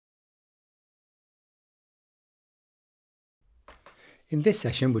In this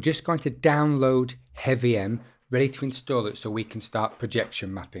session, we're just going to download HeavyM, ready to install it so we can start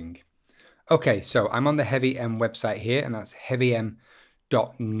projection mapping. Okay, so I'm on the HeavyM website here, and that's heavym.net.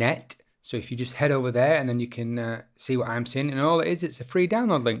 So if you just head over there, and then you can see what I'm seeing. And all it is, it's a free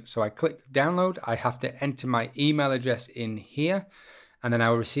download link. So I click download. I have to enter my email address in here, and then I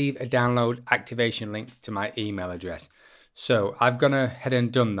will receive a download activation link to my email address. So I've gone ahead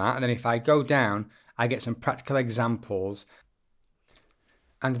and done that. And then if I go down, I get some practical examples.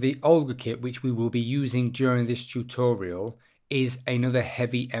 And the Olga kit, which we will be using during this tutorial, is another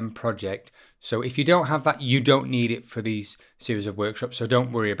HeavyM project. So if you don't have that, you don't need it for these series of workshops, so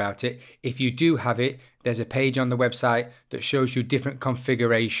don't worry about it. If you do have it, there's a page on the website that shows you different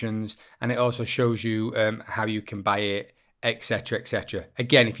configurations, and it also shows you how you can buy it, etc, etc.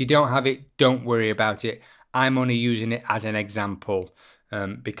 Again, if you don't have it, don't worry about it. I'm only using it as an example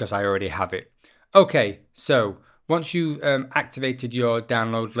because I already have it. Okay, so once you've activated your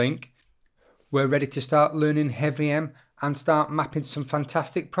download link, we're ready to start learning HeavyM and start mapping some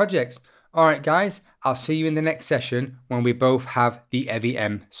fantastic projects. All right, guys, I'll see you in the next session when we both have the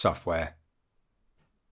HeavyM software.